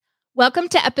Welcome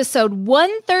to episode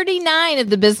 139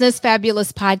 of the Business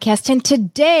Fabulous podcast. And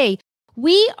today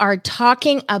we are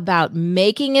talking about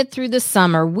making it through the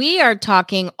summer. We are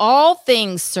talking all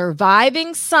things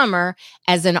surviving summer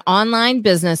as an online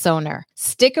business owner.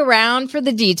 Stick around for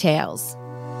the details.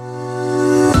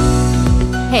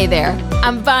 Hey there,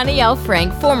 I'm Bonnie L.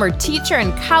 Frank, former teacher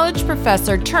and college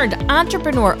professor turned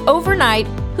entrepreneur overnight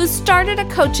who started a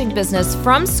coaching business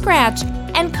from scratch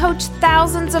and coached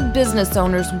thousands of business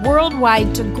owners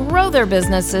worldwide to grow their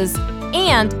businesses,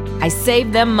 and I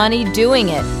saved them money doing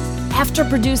it. After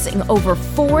producing over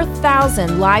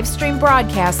 4,000 live stream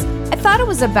broadcasts, I thought it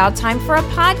was about time for a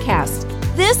podcast.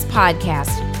 This podcast,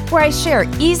 where I share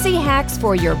easy hacks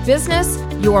for your business,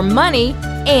 your money,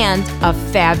 and a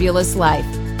fabulous life.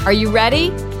 Are you ready?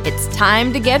 It's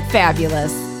time to get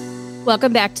fabulous.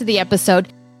 Welcome back to the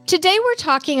episode. Today, we're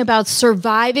talking about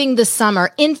surviving the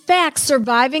summer. In fact,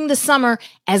 surviving the summer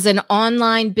as an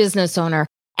online business owner.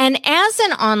 And as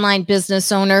an online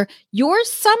business owner, your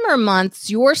summer months,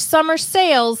 your summer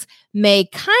sales may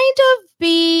kind of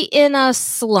be in a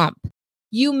slump.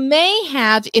 You may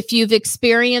have, if you've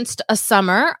experienced a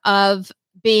summer of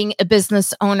being a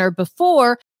business owner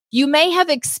before, you may have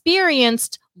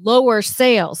experienced lower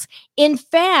sales. In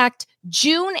fact,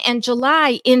 June and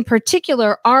July in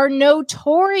particular are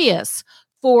notorious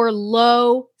for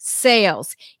low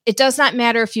sales. It does not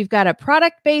matter if you've got a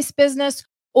product-based business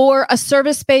or a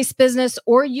service-based business,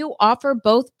 or you offer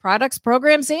both products,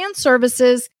 programs, and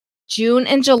services. June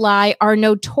and July are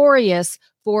notorious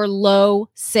for low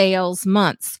sales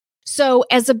months. So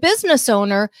as a business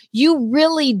owner, you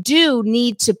really do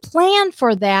need to plan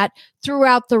for that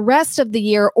throughout the rest of the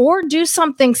year or do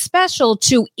something special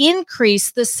to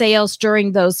increase the sales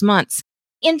during those months.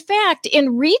 In fact,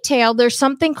 in retail, there's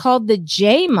something called the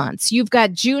J months. You've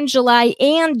got June, July,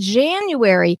 and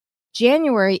January.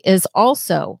 January is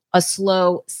also a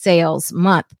slow sales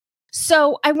month.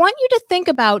 So I want you to think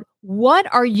about,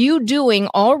 what are you doing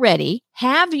already?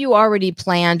 Have you already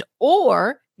planned?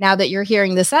 Or now that you're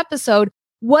hearing this episode,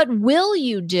 what will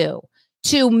you do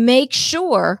to make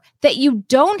sure that you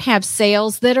don't have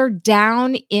sales that are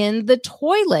down in the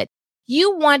toilet?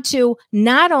 You want to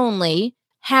not only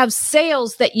have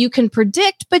sales that you can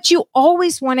predict, but you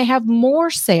always want to have more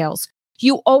sales.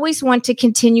 You always want to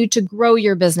continue to grow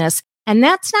your business. And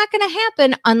that's not going to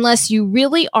happen unless you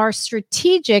really are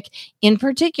strategic, in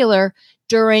particular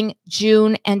during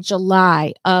June and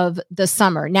July of the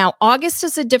summer. Now, August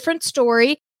is a different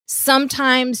story.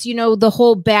 Sometimes, the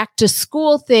whole back to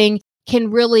school thing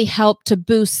can really help to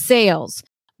boost sales.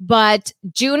 But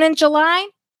June and July,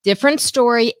 different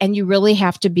story, and you really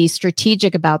have to be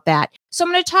strategic about that. So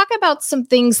I'm going to talk about some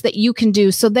things that you can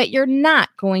do so that you're not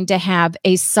going to have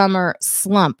a summer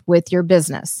slump with your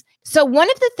business. So one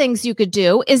of the things you could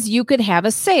do is you could have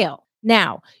a sale.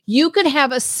 Now, you could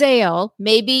have a sale.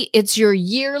 Maybe it's your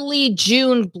yearly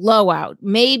June blowout.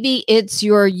 Maybe it's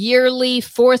your yearly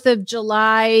 4th of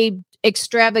July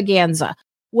extravaganza.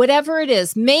 Whatever it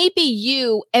is, maybe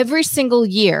you every single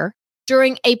year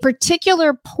during a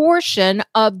particular portion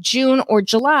of June or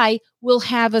July will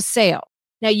have a sale.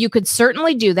 Now, you could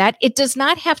certainly do that. It does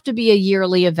not have to be a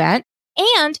yearly event,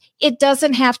 and it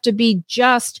doesn't have to be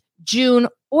just June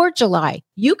or July.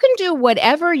 You can do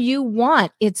whatever you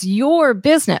want. It's your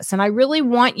business. And I really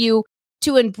want you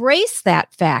to embrace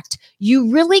that fact. You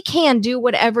really can do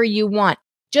whatever you want.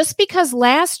 Just because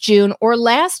last June or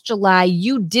last July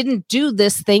you didn't do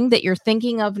this thing that you're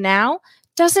thinking of now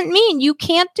doesn't mean you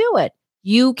can't do it.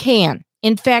 You can.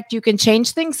 In fact, you can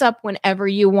change things up whenever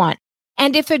you want.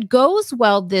 And if it goes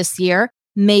well this year,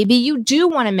 maybe you do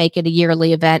want to make it a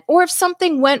yearly event. Or if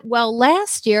something went well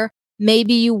last year,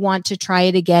 maybe you want to try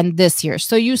it again this year.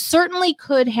 So you certainly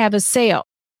could have a sale.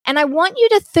 And I want you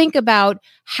to think about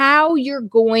how you're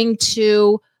going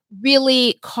to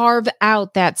really carve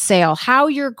out that sale, how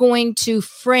you're going to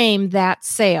frame that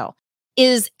sale.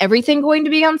 Is everything going to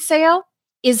be on sale?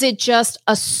 Is it just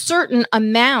a certain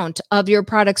amount of your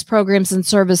products, programs, and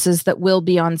services that will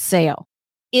be on sale?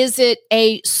 Is it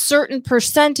a certain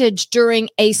percentage during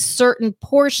a certain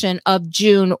portion of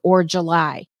June or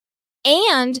July?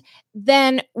 And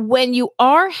then when you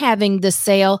are having the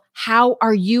sale, how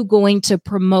are you going to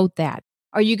promote that?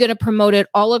 Are you going to promote it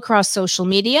all across social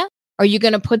media? Are you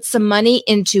going to put some money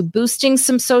into boosting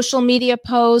some social media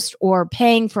posts or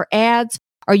paying for ads?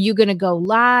 Are you going to go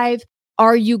live?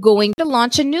 Are you going to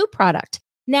launch a new product?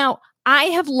 Now, I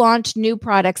have launched new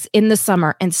products in the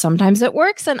summer, and sometimes it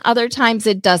works and other times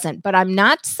it doesn't. But I'm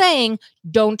not saying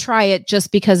don't try it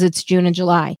just because it's June and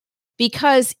July.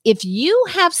 Because if you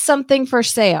have something for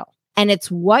sale and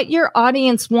it's what your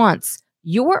audience wants,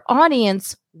 your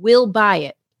audience will buy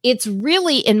it. It's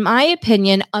really, in my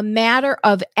opinion, a matter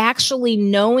of actually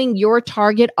knowing your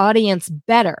target audience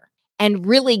better and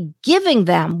really giving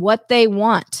them what they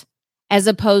want, as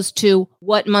opposed to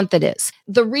what month it is.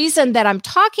 The reason that I'm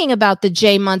talking about the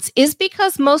J months is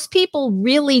because most people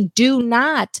really do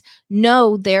not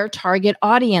know their target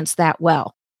audience that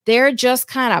well. They're just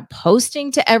kind of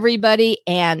posting to everybody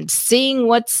and seeing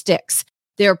what sticks.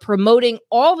 They're promoting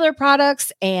all their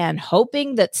products and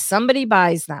hoping that somebody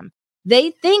buys them. They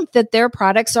think that their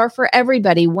products are for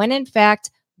everybody, when in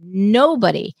fact,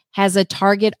 nobody has a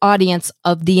target audience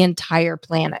of the entire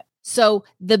planet. So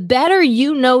the better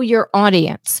you know your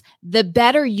audience, the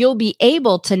better you'll be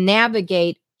able to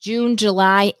navigate June,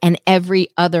 July, and every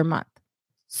other month.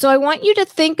 So I want you to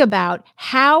think about,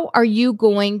 how are you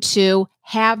going to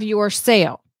have your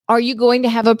sale? Are you going to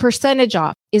have a percentage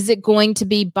off? Is it going to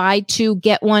be buy two,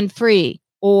 get one free?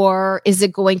 Or is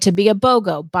it going to be a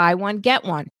BOGO, buy one, get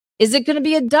one? Is it going to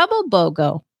be a double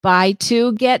BOGO, buy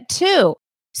two, get two?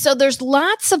 So there's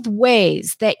lots of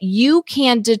ways that you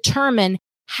can determine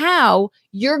how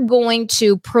you're going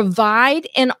to provide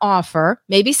an offer,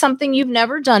 maybe something you've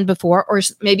never done before, or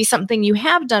maybe something you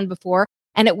have done before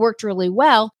and it worked really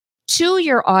well, to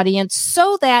your audience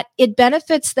so that it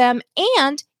benefits them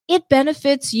and it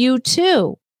benefits you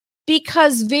too.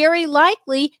 Because very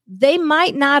likely they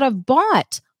might not have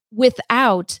bought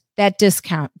without that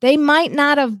discount. They might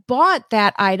not have bought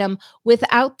that item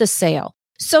without the sale.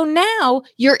 So now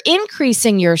you're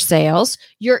increasing your sales,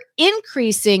 you're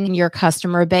increasing your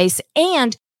customer base,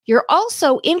 and you're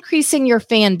also increasing your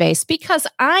fan base, because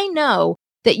I know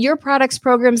that your products,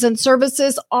 programs, and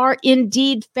services are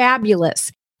indeed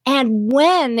fabulous. And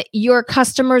when your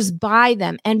customers buy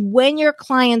them and when your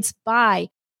clients buy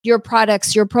your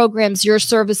products, your programs, your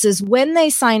services, when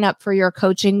they sign up for your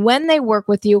coaching, when they work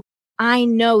with you, I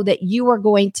know that you are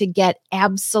going to get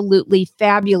absolutely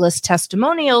fabulous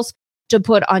testimonials to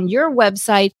put on your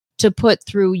website, to put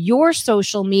through your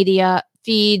social media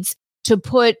feeds, to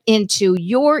put into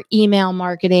your email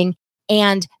marketing,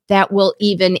 and that will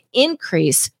even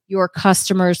increase your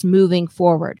customers moving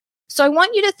forward. So I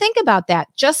want you to think about that.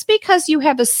 Just because you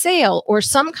have a sale or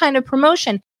some kind of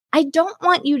promotion, I don't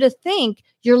want you to think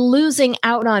you're losing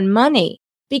out on money,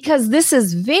 because this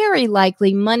is very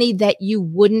likely money that you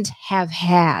wouldn't have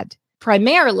had,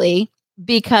 primarily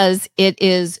because it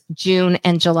is June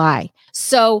and July.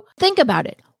 So think about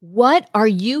it. What are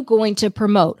you going to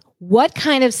promote? What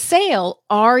kind of sale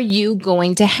are you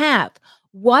going to have?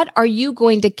 What are you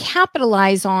going to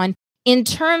capitalize on in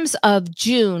terms of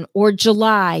June or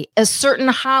July, a certain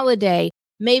holiday?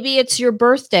 Maybe it's your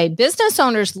birthday. Business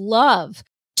owners love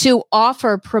to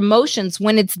offer promotions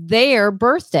when it's their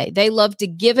birthday. They love to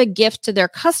give a gift to their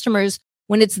customers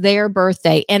when it's their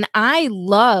birthday. And I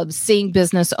love seeing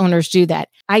business owners do that.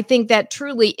 I think that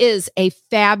truly is a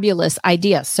fabulous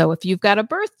idea. So if you've got a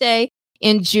birthday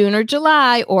in June or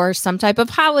July, or some type of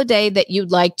holiday that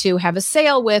you'd like to have a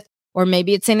sale with, or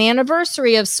maybe it's an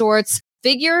anniversary of sorts,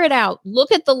 figure it out.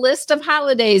 Look at the list of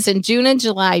holidays in June and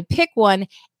July, pick one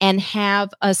and have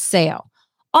a sale.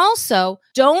 Also,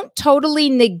 don't totally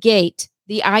negate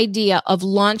the idea of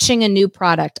launching a new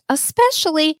product,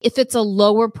 especially if it's a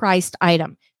lower priced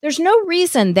item. There's no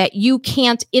reason that you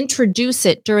can't introduce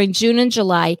it during June and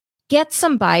July, get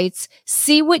some bites,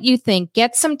 see what you think,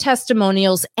 get some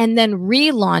testimonials, and then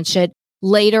relaunch it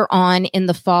later on in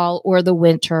the fall or the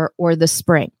winter or the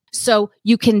spring. So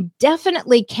you can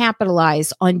definitely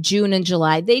capitalize on June and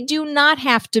July. They do not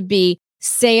have to be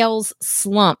sales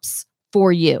slumps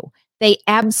for you. They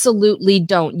absolutely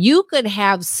don't. You could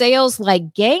have sales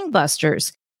like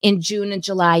gangbusters in June and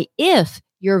July if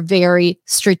you're very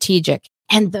strategic.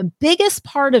 And the biggest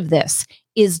part of this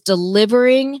is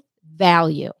delivering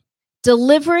value.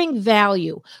 Delivering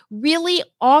value, really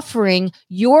offering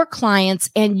your clients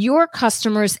and your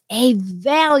customers a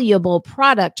valuable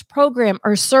product, program,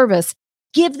 or service.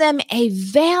 Give them a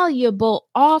valuable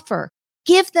offer.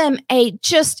 Give them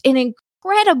just an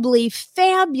incredibly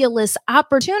fabulous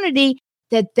opportunity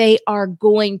that they are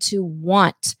going to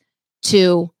want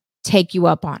to take you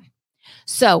up on.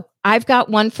 So I've got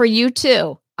one for you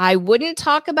too. I wouldn't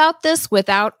talk about this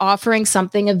without offering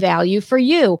something of value for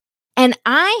you. And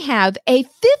I have a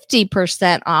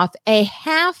 50% off, a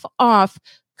half off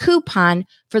coupon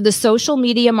for the Social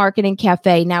Media Marketing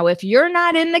Cafe. Now, if you're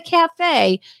not in the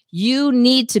cafe, you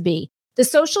need to be. The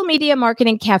Social Media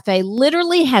Marketing Cafe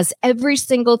literally has every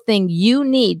single thing you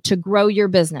need to grow your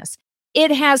business.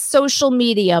 It has social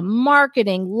media,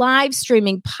 marketing, live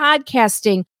streaming,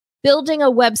 podcasting, building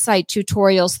a website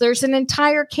tutorials. There's an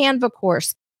entire Canva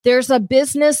course. There's a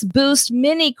Business Boost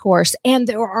mini course, and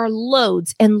there are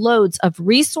loads and loads of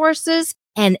resources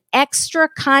and extra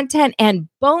content and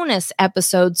bonus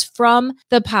episodes from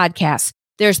the podcast.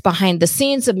 There's behind the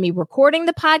scenes of me recording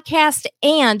the podcast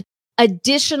and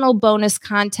additional bonus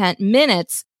content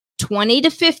minutes, 20 to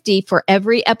 50 for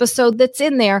every episode that's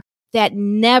in there that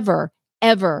never,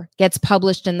 ever gets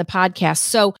published in the podcast.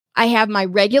 So I have my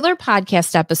regular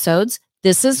podcast episodes.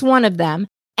 This is one of them.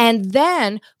 And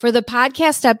then for the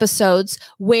podcast episodes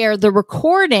where the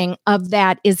recording of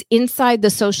that is inside the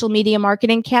Social Media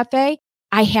Marketing Cafe,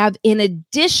 I have an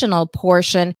additional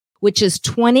portion, which is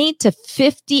 20 to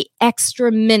 50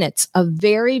 extra minutes of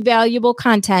very valuable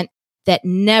content that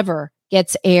never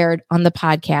gets aired on the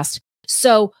podcast.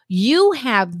 So you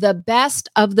have the best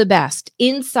of the best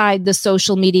inside the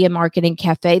Social Media Marketing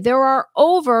Cafe. There are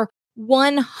over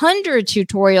 100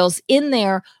 tutorials in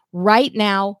there right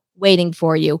now waiting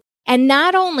for you. And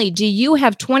not only do you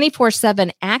have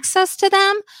 24/7 access to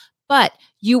them, but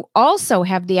you also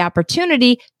have the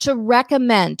opportunity to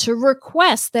recommend, to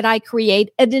request that I create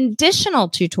an additional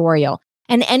tutorial.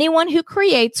 And anyone who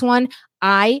creates one,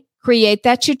 I create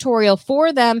that tutorial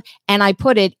for them and I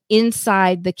put it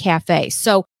inside the cafe.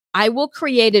 So I will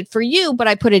create it for you, but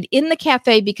I put it in the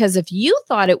cafe because if you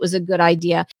thought it was a good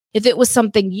idea, if it was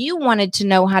something you wanted to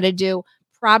know how to do,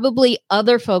 probably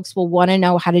other folks will want to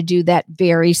know how to do that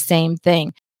very same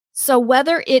thing. So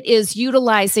whether it is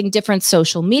utilizing different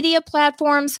social media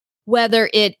platforms, whether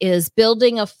it is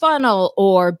building a funnel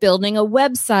or building a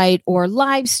website or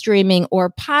live streaming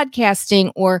or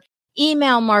podcasting or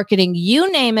email marketing,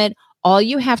 you name it, all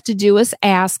you have to do is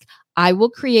ask. I will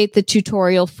create the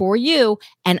tutorial for you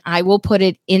and I will put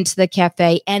it into the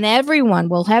cafe and everyone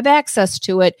will have access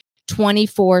to it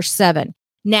 24/7.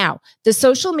 Now, the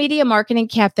Social Media Marketing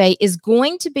Cafe is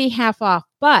going to be half off,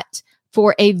 but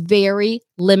for a very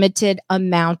limited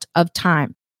amount of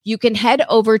time. You can head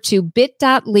over to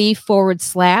bit.ly/get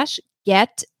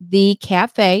the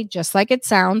cafe, just like it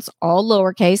sounds, all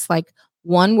lowercase, like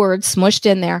one word smushed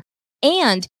in there.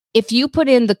 And if you put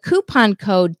in the coupon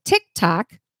code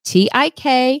TikTok,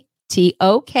 TIKTOK,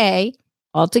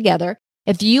 all together,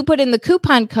 if you put in the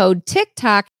coupon code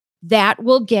TikTok, that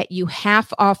will get you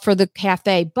half off for the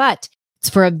cafe, but it's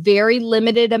for a very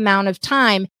limited amount of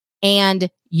time. And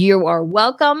you are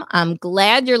welcome. I'm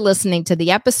glad you're listening to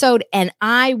the episode. And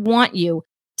I want you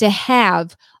to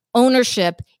have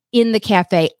ownership in the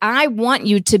cafe. I want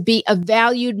you to be a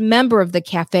valued member of the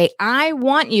cafe. I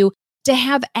want you to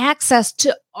have access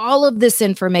to all of this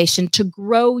information to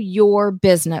grow your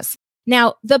business.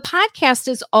 Now, the podcast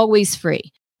is always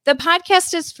free. The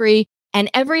podcast is free. And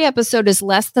every episode is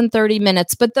less than 30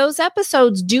 minutes, but those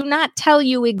episodes do not tell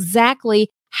you exactly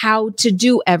how to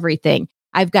do everything.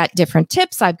 I've got different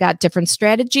tips, I've got different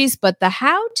strategies, but the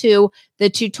how-to, the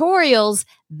tutorials,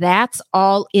 that's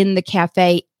all in the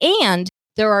cafe. And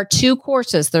there are 2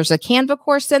 courses. There's a Canva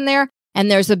course in there, and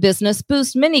there's a Business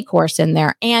Boost mini course in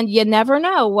there. And you never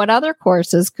know what other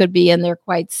courses could be in there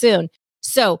quite soon.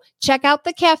 So check out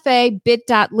the cafe,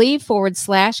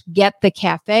 bit.ly/get the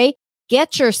cafe.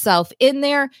 Get yourself in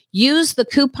there, use the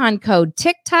coupon code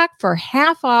TikTok for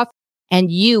half off,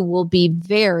 and you will be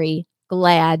very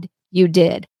glad you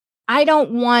did. I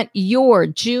don't want your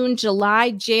June,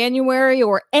 July, January,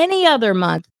 or any other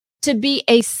month to be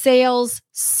a sales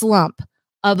slump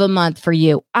of a month for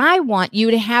you. I want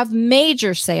you to have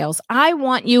major sales. I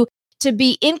want you to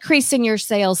be increasing your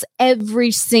sales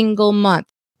every single month,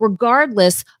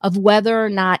 regardless of whether or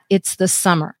not it's the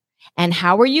summer. And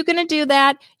how are you going to do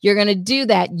that? You're going to do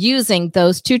that using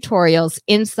those tutorials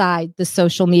inside the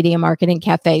Social Media Marketing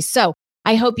Cafe. So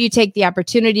I hope you take the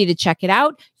opportunity to check it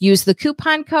out. Use the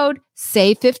coupon code,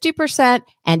 save 50%,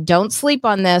 and don't sleep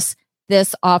on this.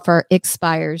 This offer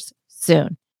expires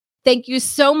soon. Thank you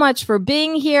so much for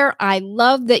being here. I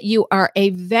love that you are a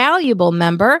valuable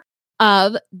member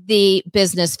of the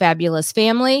Business Fabulous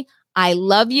family. I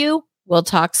love you. We'll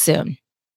talk soon.